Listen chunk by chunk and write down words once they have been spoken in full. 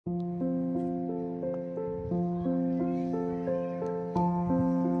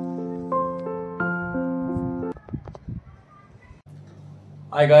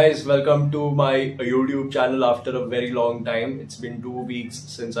Hi guys, welcome to my YouTube channel after a very long time. It's been 2 weeks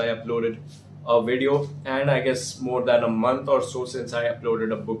since I uploaded a video and I guess more than a month or so since I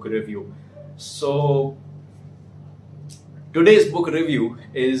uploaded a book review. So today's book review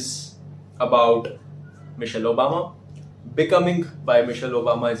is about Michelle Obama. Becoming by Michelle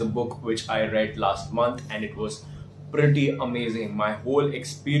Obama is a book which I read last month and it was pretty amazing. My whole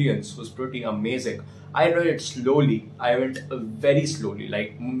experience was pretty amazing. I read it slowly. I went very slowly,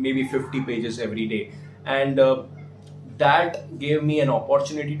 like maybe 50 pages every day. And that gave me an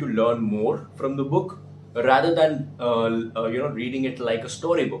opportunity to learn more from the book rather than reading it like a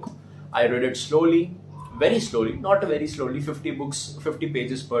storybook. I read it slowly, not very slowly, 50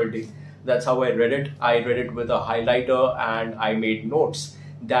 pages per day. That's how I read it. I read it with a highlighter and I made notes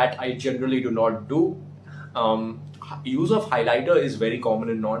that I generally do not do. Use of highlighter is very common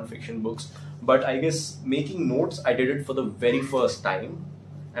in non-fiction books, but I guess making notes, I did it for the very first time,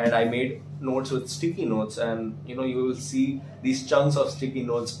 and I made notes with sticky notes, and you will see these chunks of sticky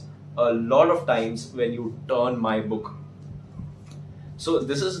notes a lot of times when you turn my book. So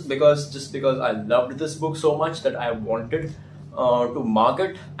this is just because I loved this book so much that I wanted to mark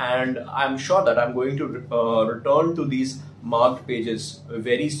it, and I'm sure that I'm going to return to these marked pages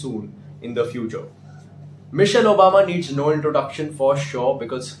very soon in the future. Michelle Obama needs no introduction for sure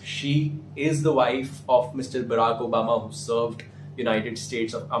because she is the wife of Mr. Barack Obama, who served United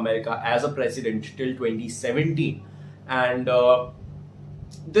States of America as a president till 2017. And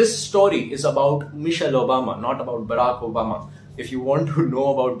this story is about Michelle Obama, not about Barack Obama. If you want to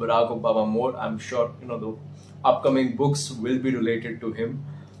know about Barack Obama more, I'm sure the upcoming books will be related to him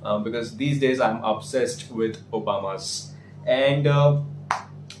because these days I'm obsessed with Obamas. And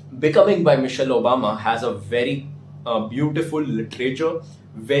Becoming by Michelle Obama has a very beautiful literature,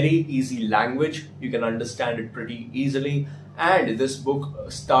 very easy language. You can understand it pretty easily. And this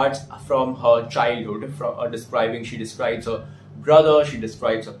book starts from her childhood, she describes her brother, she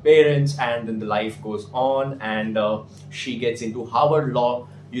describes her parents, and then the life goes on, and she gets into Harvard Law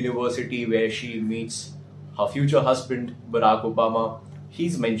University where she meets her future husband, Barack Obama.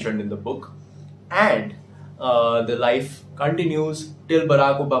 He's mentioned in the book. And the life continues till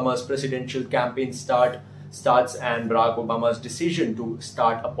Barack Obama's presidential campaign starts and Barack Obama's decision to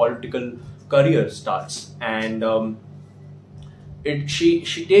start a political career starts. And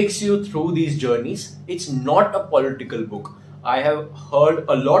she takes you through these journeys. It's not a political book. I have heard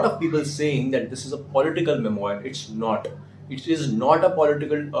a lot of people saying that this is a political memoir. It's not. It is not a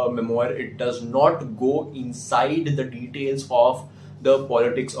political memoir. It does not go inside the details of the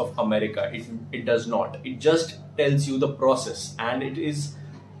politics of America. It does not. It just tells you the process, and it is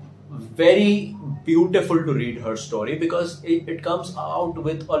very beautiful to read her story because it comes out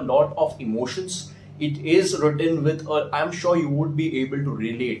with a lot of emotions. It is written with I'm sure you would be able to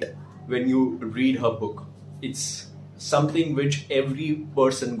relate when you read her book. It's something which every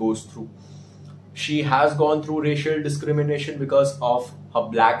person goes through. She has gone through racial discrimination because of her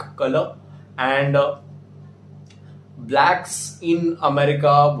black color, and blacks in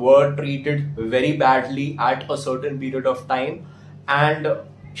America were treated very badly at a certain period of time, and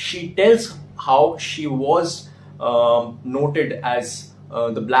she tells how she was noted as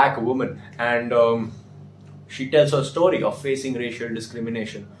the black woman, and she tells her story of facing racial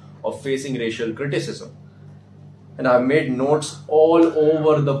discrimination, of facing racial criticism. And I've made notes all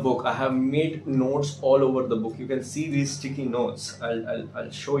over the book. I have made notes all over the book. You can see these sticky notes.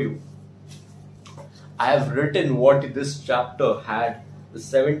 I'll show you. I have written what this chapter had. The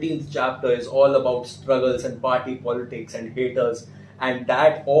 17th chapter is all about struggles and party politics and haters, and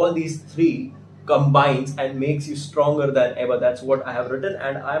that all these three combines and makes you stronger than ever. That's what I have written,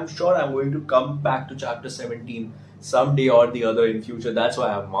 and I'm sure I'm going to come back to chapter 17 someday or the other in future. That's why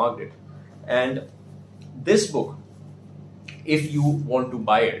I have marked it. And this book, if you want to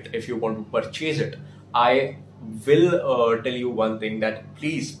buy it, if you want to purchase it, I will tell you one thing, that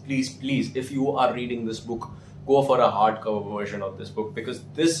please, if you are reading this book, go for a hardcover version of this book, because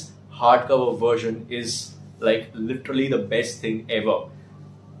this hardcover version is like literally the best thing ever.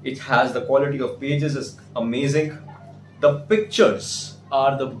 It has the quality of pages is amazing. The pictures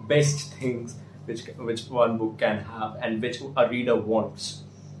are the best things which one book can have and which a reader wants.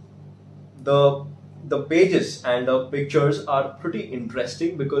 The pages and the pictures are pretty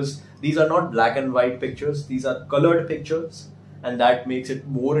interesting because these are not black and white pictures, these are colored pictures, and that makes it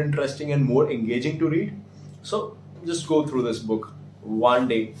more interesting and more engaging to read. So just go through this book one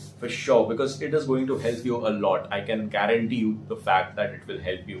day for sure, because it is going to help you a lot. I can guarantee you the fact that it will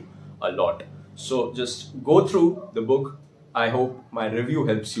help you a lot. So just go through the book. I hope my review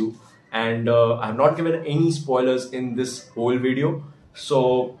helps you, and I have not given any spoilers in this whole video.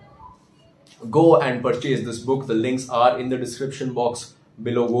 So go and purchase this book. The links are in the description box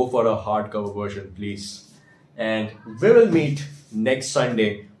below. Go for a hardcover version, please. And we will meet next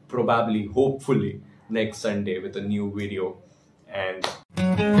Sunday, probably, hopefully, next Sunday with a new video. And